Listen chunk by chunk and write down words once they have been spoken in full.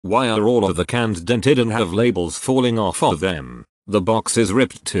Why are all of the cans dented and have labels falling off of them? The box is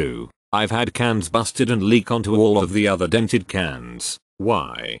ripped too. I've had cans busted and leak onto all of the other dented cans.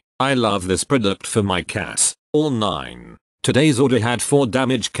 Why? I love this product for my cats. All 9. Today's order had 4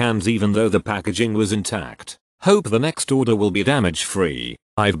 damaged cans even though the packaging was intact. Hope the next order will be damage free.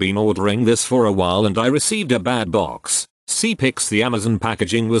 I've been ordering this for a while and I received a bad box. See pics. The Amazon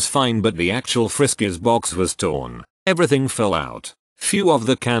packaging was fine but the actual Friskies box was torn. Everything fell out. Few of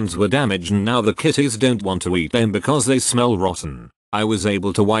the cans were damaged and now the kitties don't want to eat them because they smell rotten. I was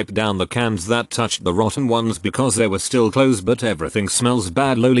able to wipe down the cans that touched the rotten ones because they were still closed but everything smells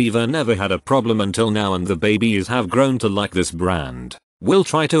bad. Loliva never had a problem until now and the babies have grown to like this brand. We'll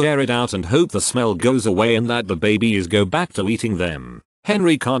try to air it out and hope the smell goes away and that the babies go back to eating them.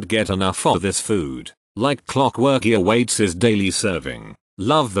 Henry can't get enough of this food. Like clockwork he awaits his daily serving.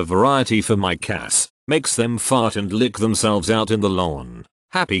 Love the variety for my cats. Makes them fart and lick themselves out in the lawn.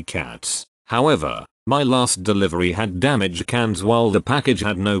 Happy cats. However, my last delivery had damaged cans while the package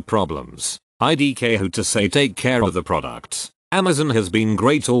had no problems. IDK who to say take care of the products. Amazon has been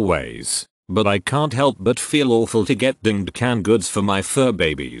great always. But I can't help but feel awful to get dinged canned goods for my fur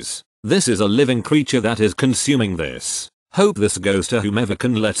babies. This is a living creature that is consuming this. Hope this goes to whomever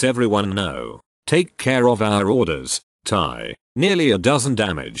can let everyone know. Take care of our orders. Ty. Nearly a dozen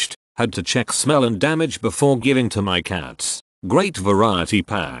damaged. Had to check smell and damage before giving to my cats. Great variety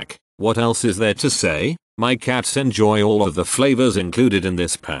pack. What else is there to say? My cats enjoy all of the flavors included in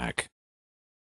this pack.